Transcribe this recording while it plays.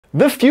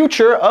The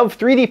future of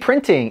 3D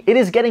printing. It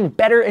is getting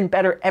better and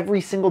better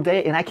every single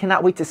day, and I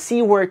cannot wait to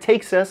see where it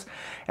takes us.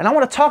 And I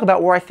want to talk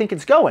about where I think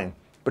it's going.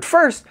 But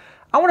first,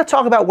 I want to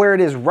talk about where it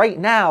is right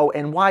now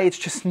and why it's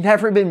just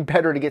never been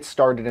better to get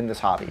started in this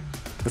hobby.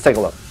 Let's take a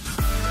look.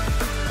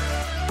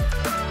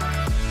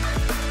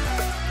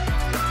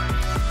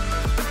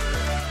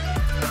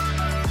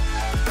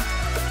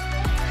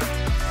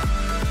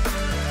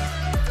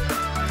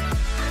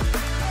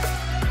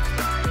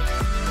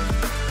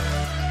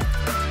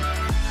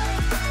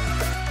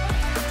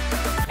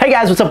 Hey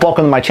guys, what's up?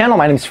 Welcome to my channel.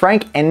 My name is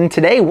Frank, and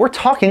today we're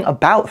talking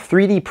about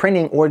 3D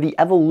printing, or the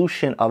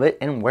evolution of it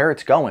and where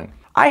it's going.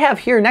 I have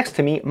here next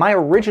to me my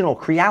original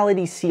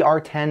Creality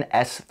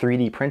CR10S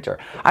 3D printer.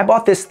 I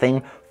bought this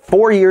thing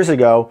 4 years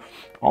ago,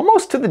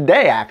 almost to the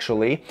day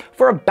actually,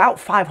 for about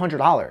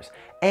 $500.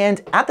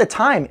 And at the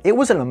time, it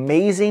was an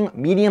amazing,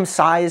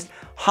 medium-sized,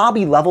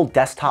 hobby-level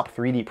desktop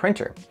 3D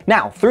printer.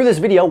 Now, through this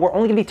video, we're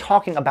only gonna be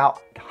talking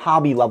about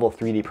hobby-level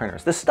 3D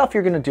printers, the stuff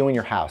you're gonna do in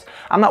your house.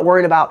 I'm not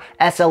worried about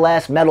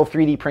SLS, metal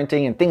 3D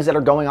printing, and things that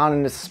are going on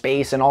in this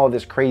space and all of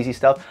this crazy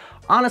stuff.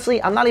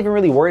 Honestly, I'm not even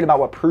really worried about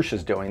what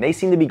Prusa's doing. They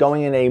seem to be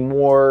going in a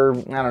more,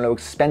 I don't know,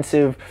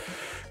 expensive,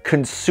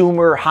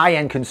 consumer,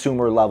 high-end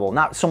consumer level,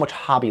 not so much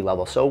hobby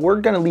level. So we're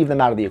gonna leave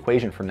them out of the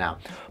equation for now.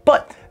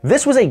 But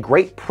this was a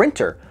great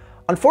printer.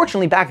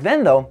 Unfortunately, back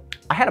then though,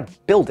 I had to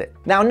build it.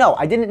 Now, no,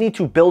 I didn't need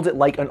to build it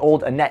like an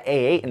old Anet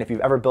A8, and if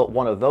you've ever built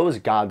one of those,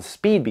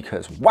 Godspeed,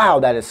 because wow,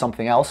 that is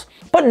something else.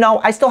 But no,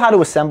 I still had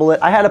to assemble it.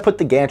 I had to put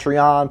the gantry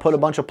on, put a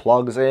bunch of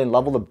plugs in,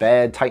 level the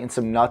bed, tighten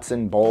some nuts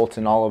and bolts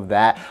and all of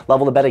that,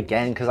 level the bed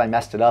again because I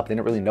messed it up,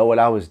 didn't really know what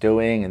I was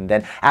doing, and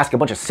then ask a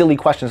bunch of silly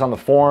questions on the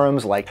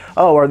forums like,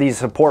 oh, are these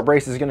support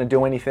braces gonna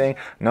do anything?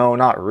 No,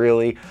 not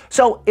really.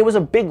 So it was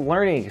a big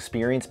learning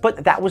experience,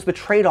 but that was the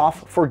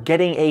trade-off for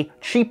getting a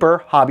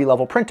cheaper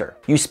hobby-level printer.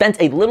 You spent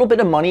a little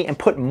bit of money and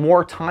put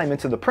more time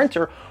into the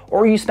printer,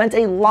 or you spent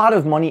a lot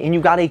of money and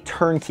you got a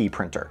turnkey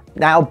printer.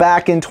 Now,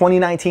 back in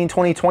 2019,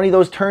 2020,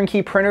 those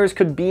turnkey printers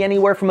could be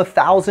anywhere from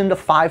 $1,000 to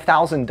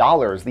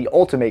 $5,000, the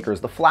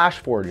Ultimakers, the Flash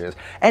Forges.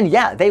 And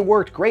yeah, they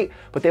worked great,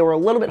 but they were a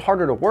little bit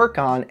harder to work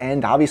on,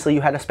 and obviously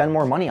you had to spend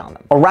more money on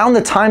them. Around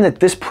the time that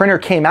this printer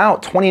came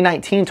out,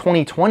 2019,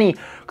 2020,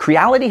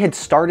 Creality had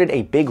started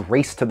a big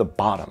race to the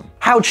bottom.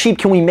 How cheap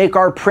can we make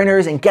our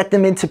printers and get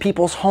them into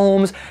people's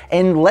homes?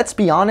 And let's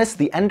be honest,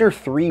 the Ender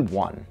 3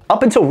 won.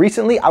 Up until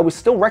recently, I was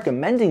still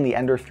recommending the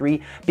Ender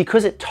 3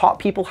 because it taught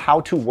people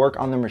how to work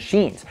on their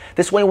machines.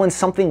 This way, when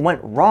something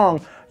went wrong,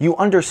 you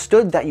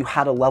understood that you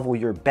had to level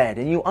your bed,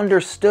 and you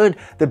understood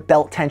the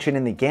belt tension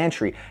in the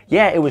gantry.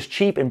 Yeah, it was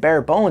cheap and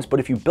bare bones,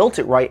 but if you built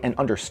it right and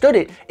understood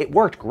it, it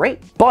worked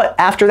great. But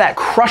after that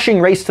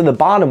crushing race to the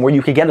bottom where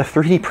you could get a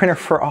 3D printer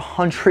for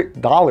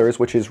 $100,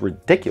 which is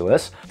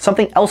ridiculous,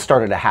 something else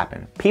started to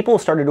happen. People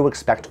started to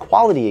expect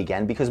quality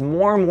again because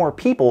more and more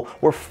people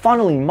were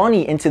funneling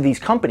money into these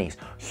companies.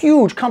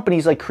 Huge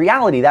companies like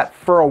Creality that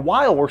for a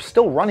while were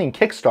still running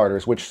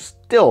Kickstarters, which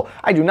still,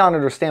 I do not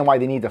understand why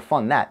they need to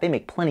fund that. They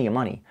make plenty of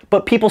money.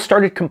 But people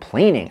started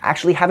complaining,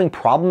 actually having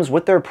problems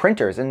with their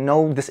printers. And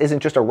no, this isn't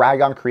just a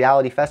rag on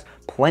Creality Fest.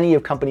 Plenty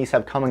of companies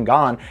have come and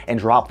gone and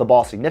dropped the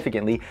ball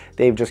significantly.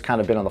 They've just kind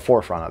of been on the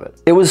forefront of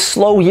it. It was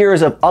slow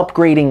years of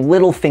upgrading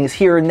little things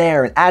here and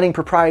there and adding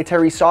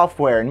proprietary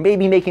software and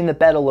maybe making the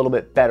bed a little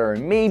bit better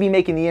and maybe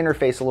making the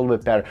interface a little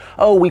bit better.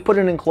 Oh, we put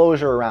an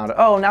enclosure around it.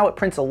 Oh, now it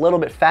prints a little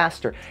bit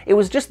faster. It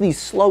was just these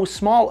slow,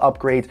 small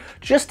upgrades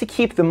just to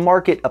keep the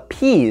market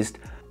appeased.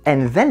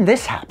 And then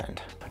this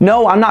happened.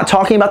 No, I'm not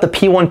talking about the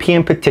P1P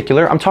in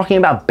particular. I'm talking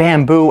about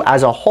Bamboo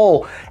as a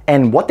whole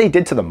and what they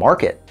did to the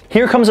market.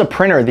 Here comes a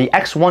printer, the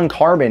X1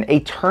 Carbon, a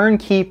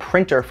turnkey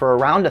printer for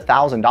around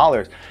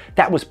 $1,000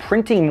 that was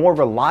printing more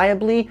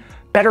reliably,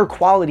 better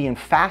quality, and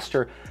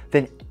faster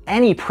than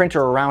any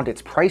printer around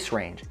its price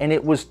range. And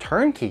it was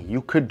turnkey.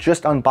 You could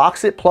just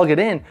unbox it, plug it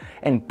in,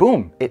 and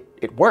boom, it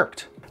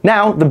worked.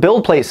 Now, the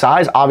build plate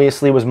size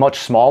obviously was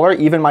much smaller.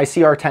 Even my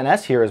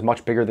CR10S here is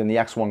much bigger than the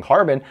X1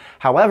 Carbon.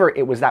 However,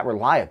 it was that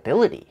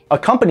reliability. A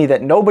company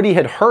that nobody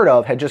had heard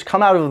of had just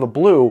come out of the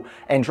blue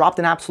and dropped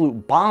an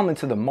absolute bomb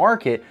into the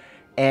market,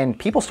 and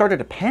people started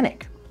to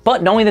panic.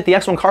 But knowing that the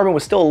X1 Carbon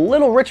was still a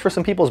little rich for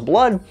some people's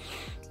blood,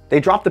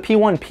 they dropped the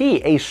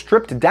P1P, a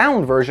stripped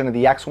down version of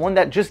the X1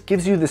 that just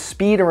gives you the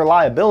speed and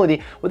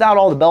reliability without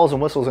all the bells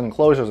and whistles and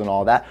enclosures and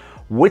all that,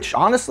 which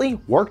honestly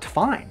worked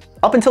fine.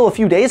 Up until a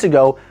few days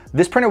ago,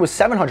 this printer was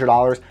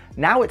 $700.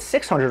 Now it's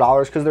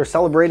 $600 because they're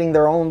celebrating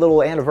their own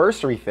little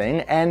anniversary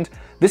thing. And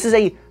this is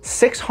a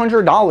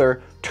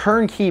 $600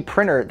 turnkey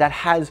printer that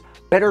has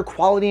better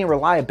quality and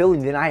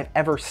reliability than I have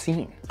ever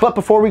seen. But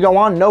before we go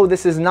on, no,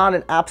 this is not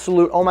an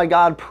absolute, oh my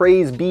God,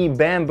 praise be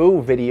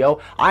Bamboo video.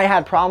 I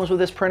had problems with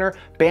this printer.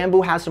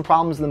 Bamboo has some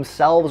problems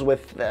themselves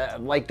with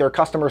like their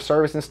customer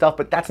service and stuff,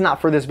 but that's not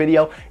for this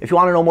video. If you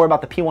want to know more about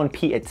the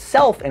P1P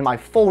itself and my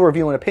full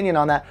review and opinion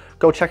on that,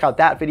 go check out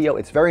that video.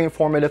 It's very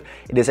informative.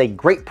 It is a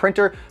great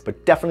printer,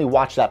 but definitely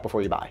watch that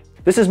before you buy.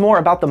 This is more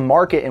about the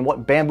market and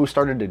what Bambu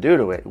started to do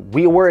to it.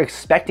 We were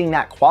expecting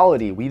that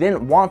quality. We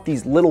didn't want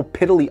these little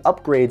piddly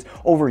upgrades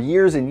over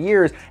years and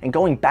years and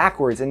going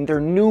backwards, and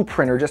their new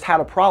printer just had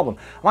a problem.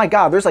 My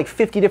God, there's like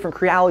 50 different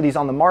Crealities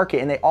on the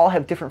market and they all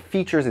have different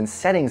features and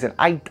settings, and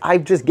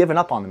I've just given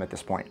up on them at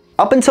this point.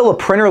 Up until a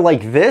printer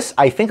like this,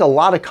 I think a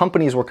lot of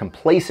companies were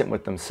complacent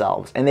with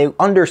themselves and they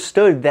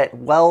understood that,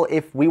 well,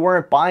 if we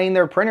weren't buying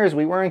their printers,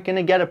 we weren't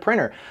gonna get a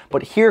printer.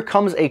 But here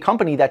comes a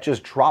company that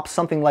just drops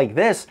something like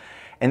this,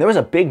 and there was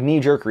a big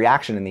knee-jerk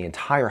reaction in the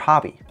entire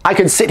hobby. I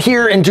could sit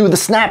here and do the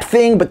snap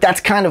thing, but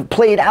that's kind of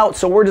played out,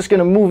 so we're just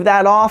gonna move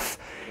that off.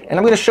 And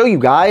I'm gonna show you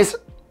guys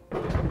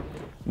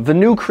the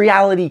new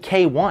Creality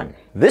K1.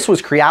 This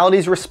was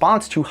Creality's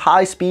response to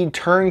high-speed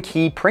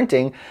turnkey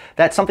printing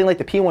that something like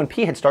the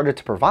P1P had started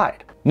to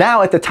provide.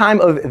 Now, at the time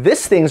of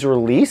this thing's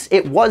release,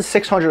 it was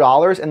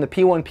 $600 and the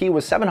P1P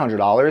was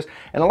 $700,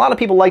 and a lot of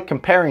people like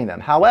comparing them.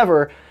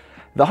 However,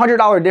 the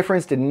 $100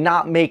 difference did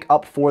not make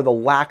up for the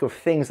lack of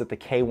things that the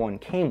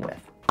K1 came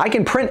with. I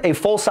can print a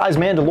full-size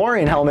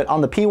Mandalorian helmet on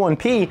the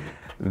P1P.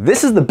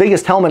 This is the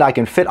biggest helmet I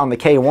can fit on the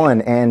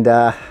K1,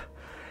 and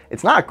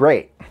it's not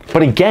great.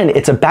 But again,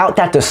 it's about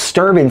that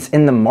disturbance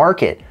in the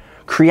market.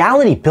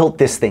 Creality built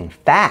this thing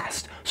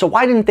fast, so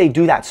why didn't they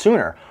do that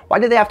sooner? Why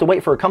did they have to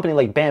wait for a company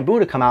like Bambu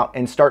to come out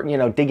and start,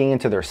 digging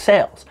into their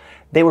sales?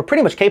 They were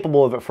pretty much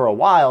capable of it for a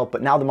while,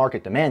 but now the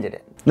market demanded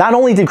it. Not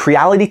only did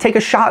Creality take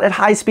a shot at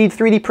high-speed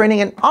 3D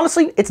printing, and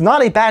honestly, it's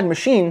not a bad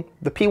machine,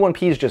 the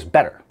P1P is just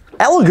better.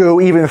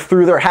 Elegoo even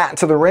threw their hat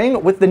into the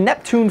ring with the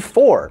Neptune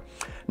 4.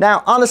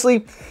 Now,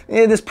 honestly,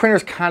 this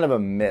printer's kind of a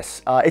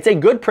miss. It's a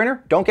good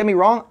printer, don't get me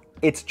wrong,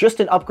 it's just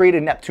an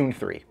upgraded Neptune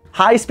 3.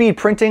 High-speed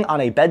printing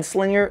on a bed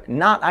slinger,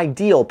 not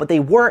ideal, but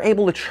they were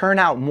able to churn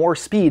out more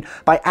speed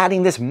by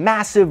adding this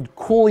massive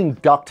cooling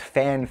duct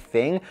fan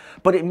thing,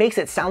 but it makes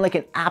it sound like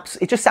it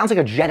just sounds like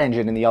a jet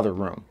engine in the other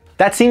room.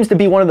 That seems to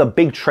be one of the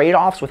big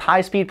trade-offs with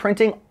high-speed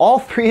printing. All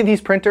three of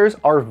these printers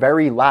are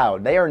very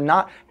loud. They are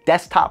not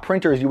desktop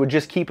printers you would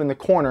just keep in the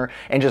corner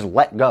and just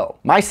let go.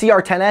 My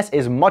CR10S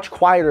is much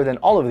quieter than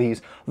all of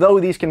these, though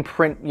these can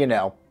print,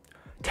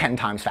 10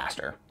 times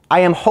faster. I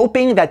am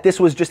hoping that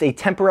this was just a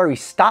temporary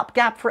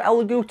stopgap for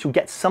Elegoo to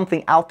get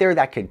something out there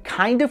that could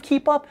kind of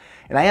keep up.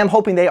 And I am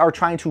hoping they are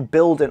trying to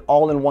build an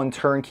all-in-one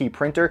turnkey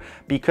printer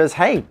because,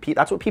 hey,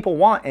 that's what people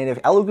want. And if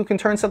Elegoo can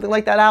turn something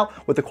like that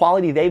out with the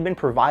quality they've been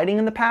providing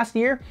in the past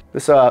year,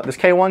 this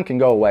K1 can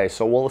go away.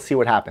 So we'll see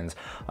what happens.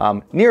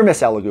 Near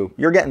miss, Elegoo.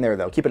 You're getting there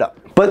though. Keep it up.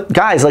 But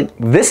guys,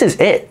 this is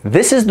it.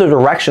 This is the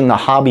direction the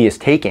hobby is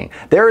taking.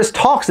 There is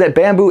talks that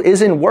Bambu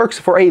is in works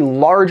for a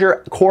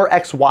larger Core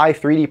XY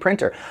 3D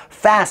printer.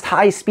 Fast,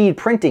 high-speed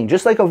printing,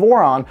 just like a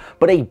Voron,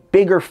 but a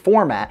bigger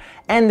format,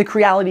 and the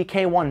Creality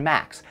K1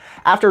 Max.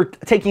 After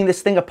taking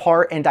this thing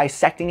apart and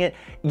dissecting it,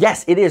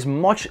 yes, it is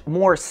much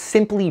more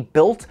simply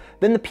built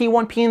than the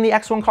P1P and the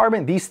X1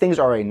 Carbon. These things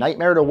are a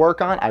nightmare to work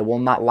on. I will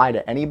not lie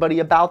to anybody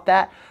about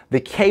that. The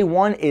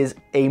K1 is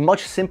a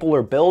much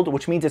simpler build,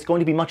 which means it's going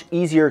to be much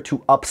easier to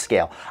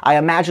upscale. I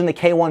imagine the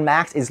K1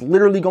 Max is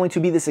literally going to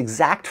be this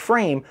exact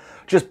frame,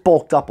 just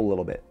bulked up a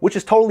little bit, which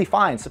is totally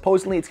fine.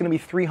 Supposedly it's gonna be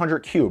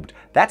 300 cubed.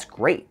 That's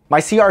great. My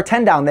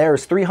CR10 down there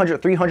is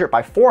 300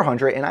 by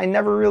 400, and I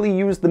never really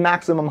used the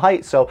maximum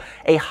height. So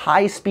a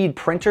high-speed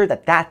printer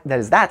that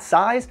is that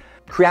size,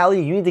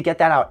 Creality, you need to get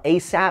that out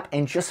ASAP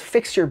and just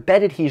fix your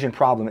bed adhesion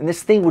problem. And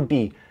this thing would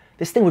be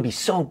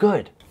so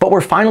good. But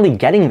we're finally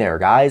getting there,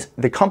 guys.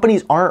 The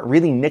companies aren't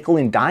really nickel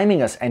and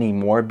diming us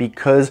anymore,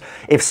 because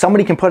if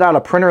somebody can put out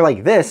a printer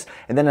like this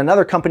and then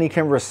another company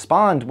can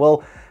respond,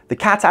 well, the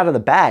cat's out of the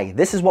bag.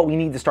 This is what we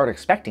need to start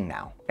expecting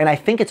now. And I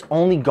think it's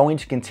only going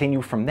to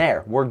continue from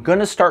there. We're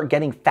gonna start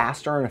getting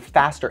faster and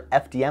faster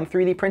FDM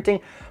 3D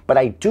printing, but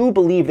I do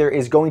believe there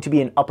is going to be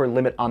an upper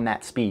limit on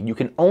that speed. You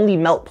can only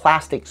melt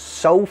plastic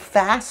so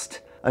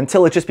fast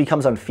until it just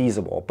becomes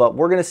unfeasible, but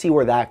we're gonna see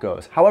where that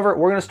goes. However,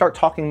 we're gonna start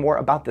talking more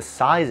about the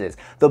sizes,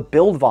 the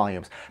build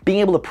volumes, being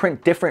able to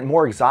print different,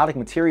 more exotic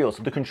materials,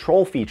 the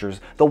control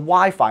features, the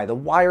Wi-Fi, the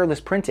wireless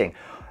printing.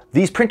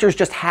 These printers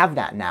just have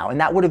that now,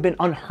 and that would have been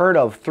unheard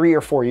of 3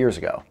 or 4 years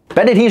ago.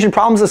 Bed adhesion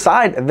problems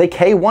aside, the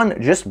K1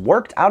 just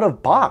worked out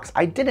of box.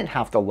 I didn't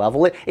have to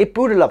level it. It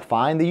booted up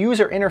fine. The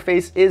user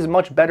interface is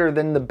much better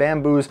than the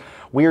Bambu's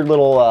weird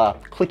little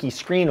clicky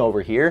screen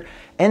over here,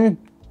 and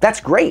that's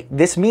great.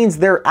 This means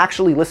they're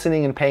actually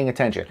listening and paying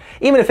attention.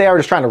 Even if they are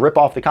just trying to rip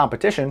off the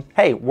competition,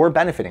 hey, we're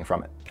benefiting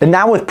from it. And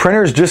now with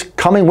printers just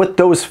coming with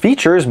those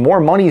features, more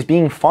money is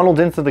being funneled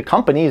into the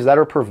companies that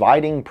are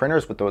providing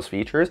printers with those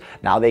features.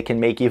 Now they can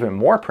make even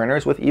more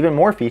printers with even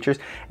more features,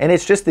 and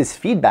it's just this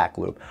feedback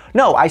loop.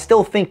 No, I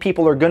still think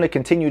people are gonna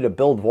continue to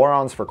build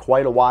Vorons for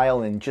quite a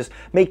while and just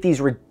make these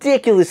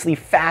ridiculously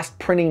fast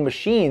printing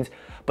machines.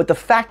 But the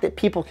fact that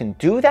people can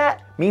do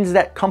that means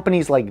that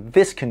companies like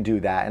this can do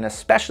that. And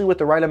especially with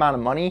the right amount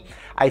of money,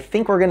 I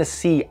think we're gonna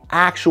see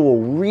actual,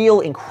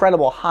 real,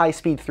 incredible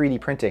high-speed 3D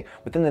printing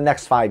within the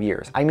next 5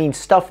 years. I mean,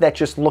 stuff that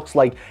just looks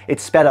like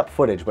it's sped up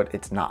footage, but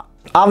it's not.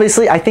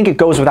 Obviously, I think it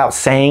goes without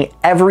saying,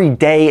 every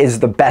day is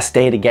the best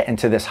day to get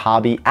into this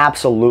hobby.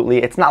 Absolutely.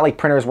 It's not like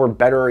printers were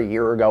better a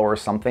year ago or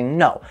something.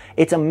 No,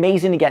 it's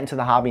amazing to get into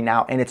the hobby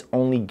now, and it's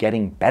only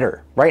getting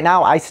better. Right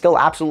now, I still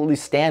absolutely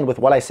stand with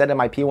what I said in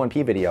my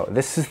P1P video.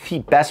 This is the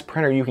best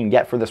printer you can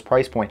get for this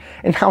price point,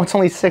 and now it's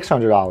only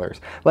 $600.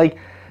 Like,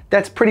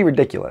 that's pretty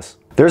ridiculous.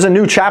 There's a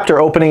new chapter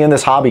opening in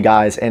this hobby,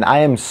 guys, and I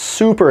am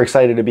super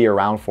excited to be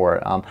around for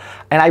it.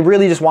 And I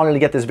really just wanted to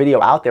get this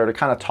video out there to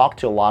kind of talk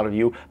to a lot of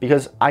you,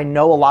 because I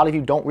know a lot of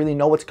you don't really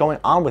know what's going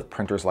on with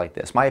printers like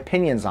this, my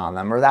opinions on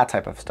them, or that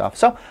type of stuff.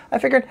 So I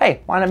figured,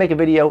 hey, why not make a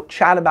video,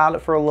 chat about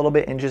it for a little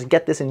bit, and just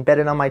get this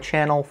embedded on my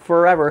channel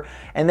forever.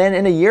 And then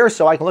in a year or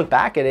so, I can look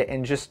back at it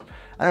and just,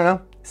 I don't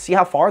know, see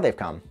how far they've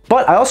come.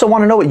 But I also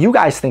want to know what you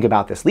guys think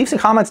about this. Leave some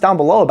comments down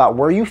below about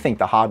where you think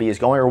the hobby is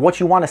going, or what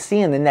you want to see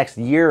in the next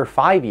year or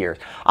 5 years.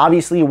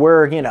 Obviously,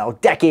 we're, you know,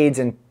 decades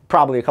and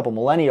probably a couple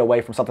millennia away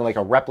from something like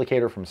a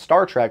replicator from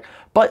Star Trek,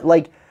 but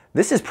like,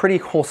 this is pretty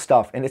cool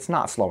stuff, and it's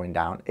not slowing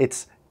down.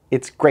 It's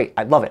great.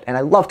 I love it, and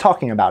I love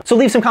talking about it. So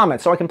leave some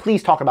comments so I can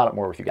please talk about it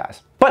more with you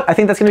guys. But I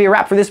think that's gonna be a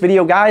wrap for this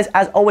video, guys.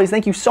 As always,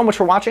 thank you so much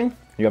for watching.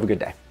 You have a good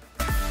day.